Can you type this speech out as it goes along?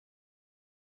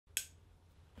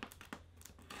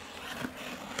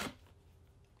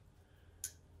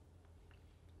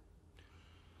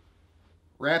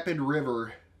Rapid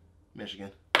River,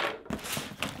 Michigan.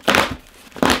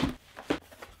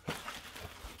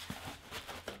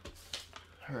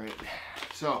 Alright,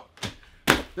 so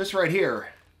this right here,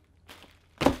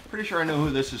 pretty sure I know who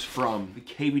this is from. The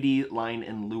KVD Line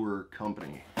and Lure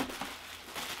Company.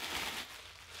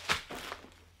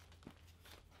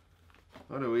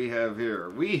 What do we have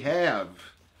here? We have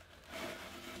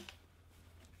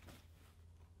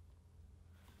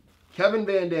Kevin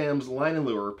Van Dam's Line and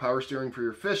Lure, power steering for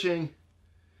your fishing.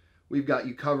 We've got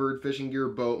you covered, fishing gear,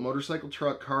 boat, motorcycle,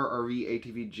 truck, car, RV,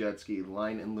 ATV, jet ski,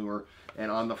 line and lure. And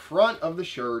on the front of the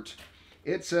shirt,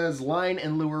 it says Line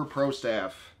and Lure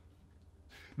Prostaff.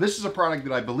 This is a product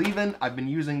that I believe in. I've been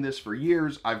using this for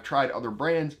years. I've tried other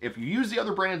brands. If you use the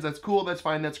other brands, that's cool, that's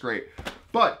fine, that's great.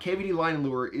 But KVD Line and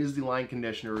Lure is the line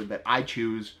conditioner that I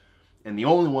choose and the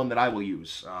only one that I will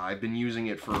use. I've been using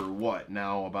it for what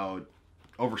now, about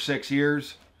over 6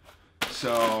 years.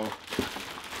 So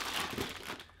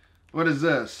what is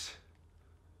this?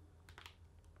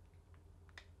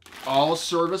 All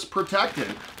service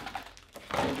protectant.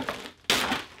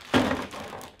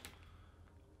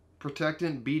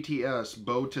 Protectant BTS,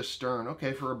 bow to stern.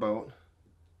 Okay, for a boat.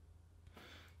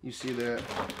 You see that?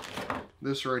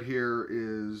 This right here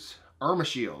is Arma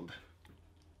Shield.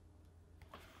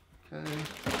 Okay.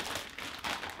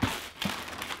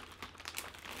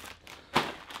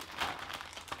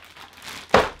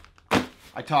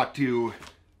 I talked to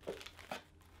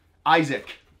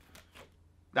Isaac,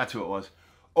 that's who it was,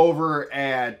 over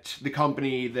at the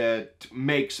company that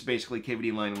makes basically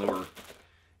KVD Line and Lure.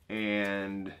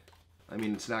 And I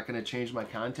mean, it's not going to change my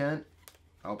content.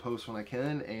 I'll post when I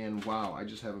can. And wow, I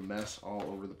just have a mess all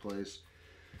over the place.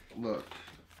 Look.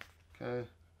 Okay.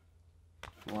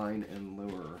 Line and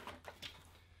Lure.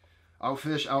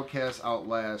 Outfish, outcast,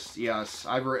 outlast. Yes,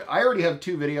 I already have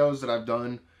 2 videos that I've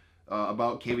done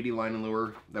about KVD Line and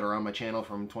Lure that are on my channel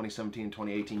from 2017 and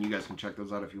 2018. You guys can check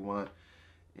those out if you want.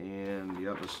 And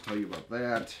yep, let's tell you about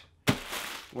that.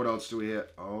 What else do we have?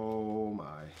 Oh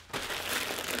my.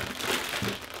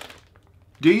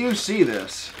 Do you see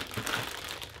this?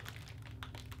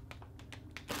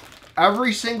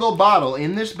 Every single bottle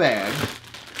in this bag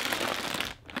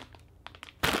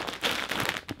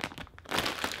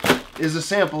is a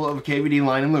sample of KVD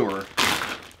Line and Lure.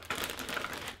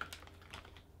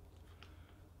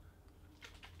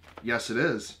 Yes, it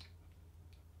is.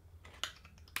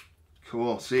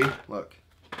 Cool. See? Look.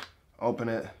 Open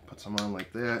it. Put some on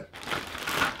like that.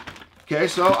 Okay,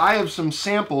 so I have some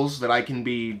samples that I can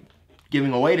be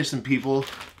giving away to some people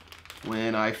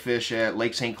when I fish at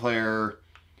Lake St. Clair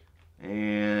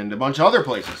and a bunch of other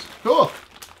places. Cool.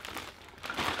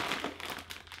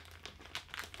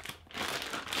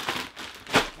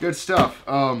 Good stuff.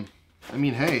 I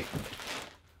mean, hey,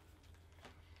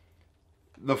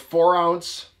 the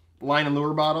 4-ounce Line and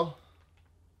Lure bottle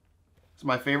is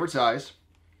my favorite size.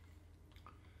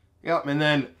 Yep, and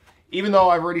then even though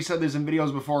I've already said this in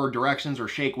videos before, directions are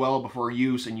shake well before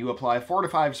use, and you apply 4 to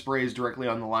 5 sprays directly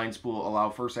on the line spool. Allow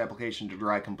first application to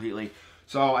dry completely.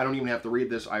 So I don't even have to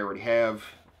read this. I already have.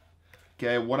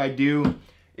 Okay, what I do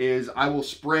is I will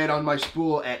spray it on my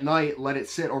spool at night, let it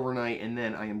sit overnight, and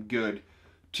then I am good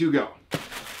to go.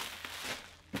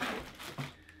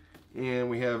 And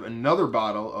we have another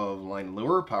bottle of Line and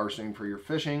Lure, power steering for your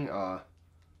fishing,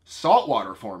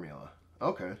 saltwater formula.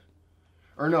 Okay.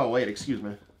 Or no, wait, excuse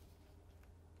me.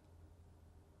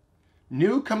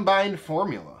 New combined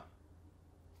formula.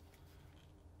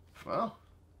 Well.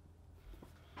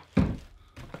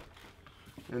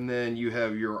 And then you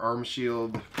have your arm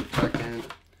shield protectant,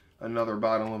 another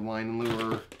bottle of Line and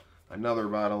Lure, another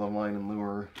bottle of Line and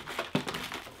Lure,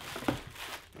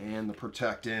 and the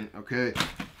protectant. Okay,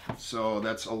 so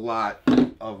that's a lot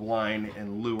of Line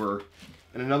and Lure.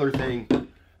 And another thing,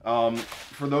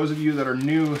 for those of you that are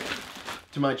new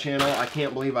to my channel, I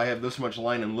can't believe I have this much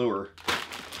Line and Lure.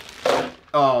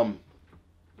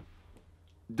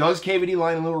 Does KVD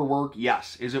Line and Lure work?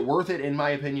 Yes. Is it worth it? In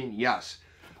my opinion, yes.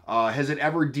 Has it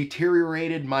ever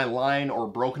deteriorated my line or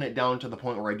broken it down to the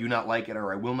point where I do not like it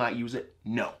or I will not use it?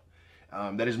 No.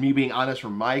 That is me being honest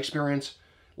from my experience.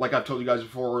 Like I've told you guys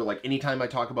before, like anytime I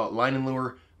talk about Line and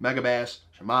Lure, Megabass,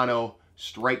 Shimano,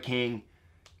 Strike King,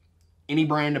 any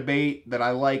brand of bait that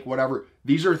I like, whatever,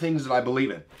 these are things that I believe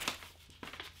in.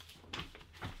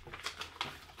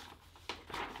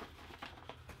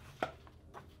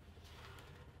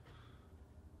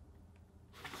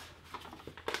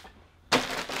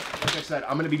 Like I said,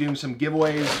 I'm going to be doing some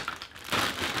giveaways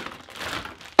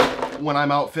when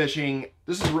I'm out fishing.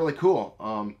 This is really cool.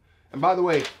 And by the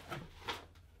way,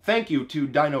 thank you to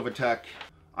Dynovatech.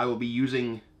 I will be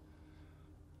using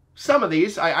some of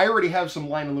these. I already have some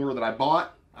line and lure that I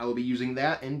bought. I will be using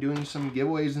that and doing some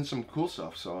giveaways and some cool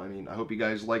stuff. So, I mean, I hope you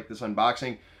guys like this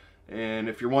unboxing. And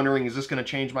if you're wondering, is this going to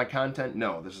change my content?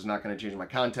 No, this is not going to change my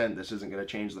content. This isn't going to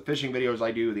change the fishing videos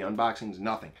I do, the unboxings,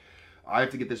 nothing. I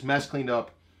have to get this mess cleaned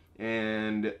up.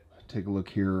 And take a look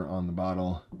here on the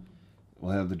bottle.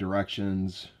 We'll have the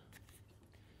directions.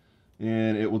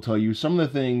 And it will tell you some of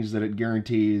the things that it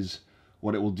guarantees,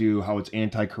 what it will do, how it's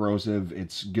anti-corrosive.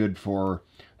 It's good for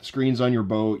the screens on your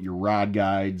boat, your rod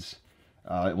guides.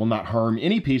 It will not harm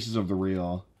any pieces of the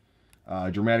reel.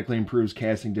 Dramatically improves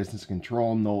casting distance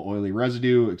control, no oily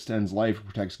residue, extends life,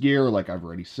 protects gear, like I've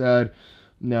already said.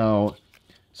 Now,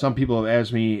 some people have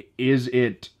asked me, is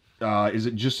it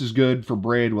just as good for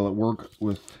braid? Will it work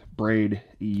with braid?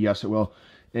 Yes, it will.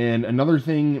 And another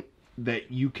thing that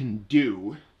you can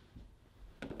do,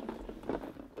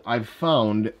 I've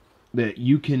found that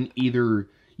you can either,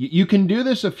 you can do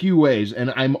this a few ways,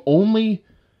 and I'm only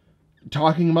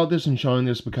talking about this and showing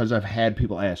this because I've had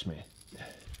people ask me.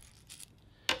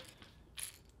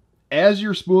 As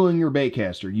you're spooling your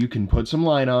baitcaster, you can put some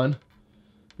line on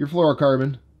your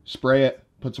fluorocarbon, spray it,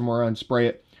 put some more on, spray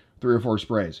it, 3 or 4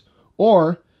 sprays.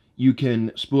 Or you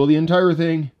can spool the entire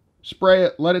thing, spray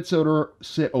it, let it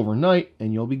sit overnight,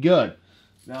 and you'll be good.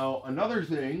 Now, another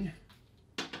thing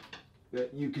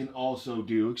that you can also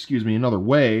do, another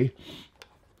way,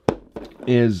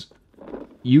 is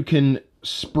you can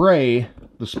spray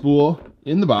the spool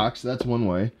in the box. That's one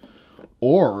way.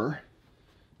 Or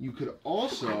you could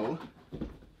also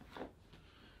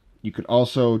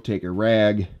take a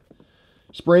rag,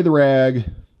 spray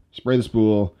the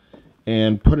spool,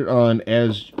 and put it on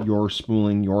as you're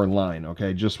spooling your line.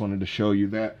 Okay, just wanted to show you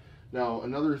that. Now,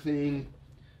 another thing,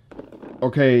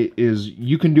 okay, is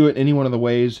you can do it any one of the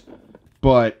ways,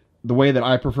 but the way that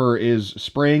I prefer is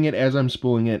spraying it as I'm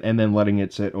spooling it and then letting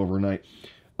it sit overnight.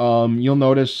 You'll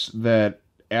notice that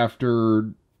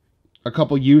after a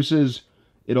couple uses,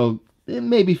 it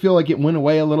maybe feel like it went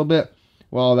away a little bit.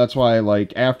 Well, that's why,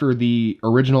 like, after the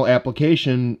original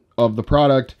application of the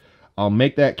product, I'll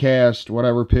make that cast,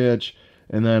 whatever pitch,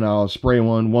 and then I'll spray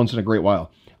one once in a great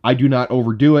while. I do not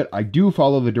overdo it. I do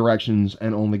follow the directions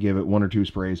and only give it 1 or 2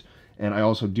 sprays. And I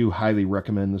also do highly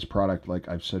recommend this product, like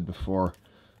I've said before.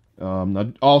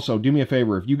 Also, do me a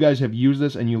favor. If you guys have used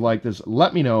this and you like this,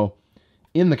 let me know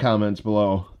in the comments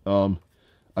below.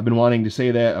 I've been wanting to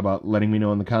say that, about letting me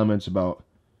know in the comments about.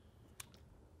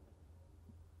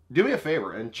 Do me a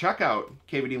favor and check out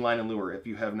KVD Line and Lure if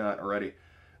you have not already.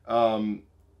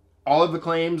 All of the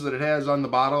claims that it has on the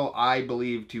bottle, I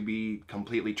believe to be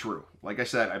completely true. Like I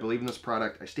said, I believe in this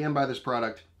product. I stand by this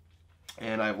product,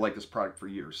 and I've liked this product for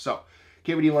years. So,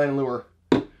 KVD Line and Lure,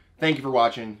 thank you for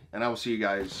watching, and I will see you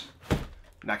guys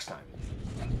next time.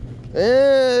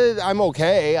 I'm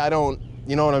okay. I don't,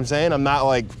 you know what I'm saying? I'm not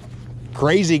like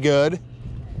crazy good.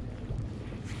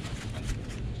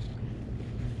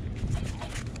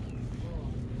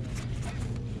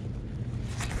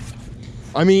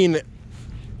 I mean,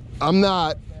 I'm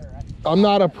not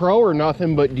a pro or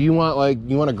nothing, but do you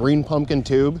want a green pumpkin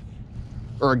tube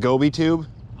or a goby tube?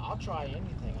 I'll try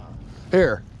anything out.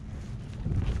 Here.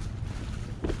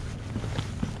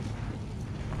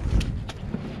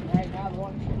 Right now, the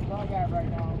one I got right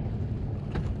now,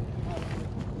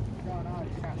 going on,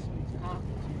 it's got some of these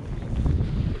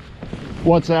coffee tubes.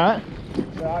 What's that?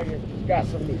 So I got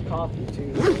some of these coffee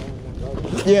tubes.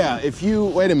 Yeah, if you,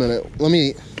 wait a minute, let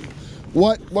me,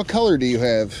 what color do you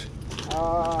have?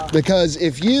 Because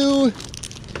if you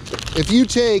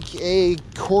take a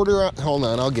quarter, hold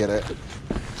on, I'll get it.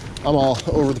 I'm all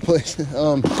over the place. If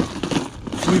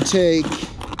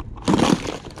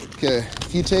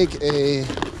you take a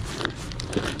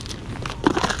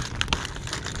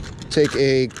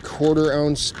 1/4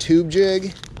 ounce tube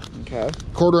jig, okay,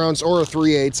 1/4 ounce or a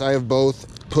 3/8, I have both.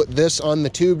 Put this on the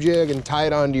tube jig and tie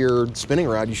it onto your spinning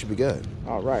rod, you should be good.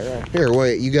 Oh, right. Here,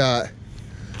 wait, you got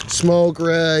smoke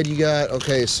red, you got,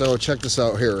 okay, so check this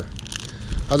out here.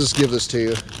 I'll just give this to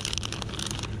you.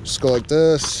 Just go like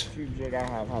this. The tube jig I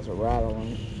have has a rattle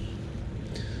in it.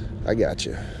 I got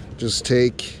you. Just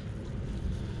take,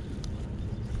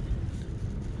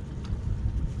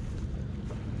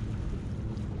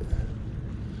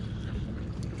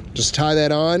 just tie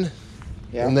that on,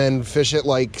 yeah, and then fish it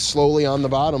like slowly on the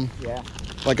bottom. Yeah.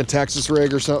 Like a Texas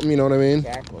rig or something, you know what I mean?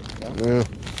 Exactly. Yeah.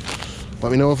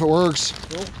 Let me know if it works.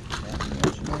 Cool.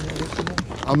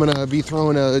 I'm gonna be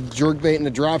throwing a jerk bait and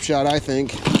a drop shot, I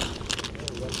think.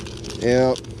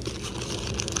 Yeah.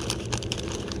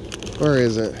 Where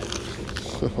is it?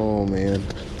 Oh man.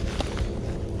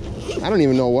 I don't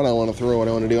even know what I want to throw, what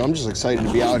I want to do. I'm just excited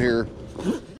to be out here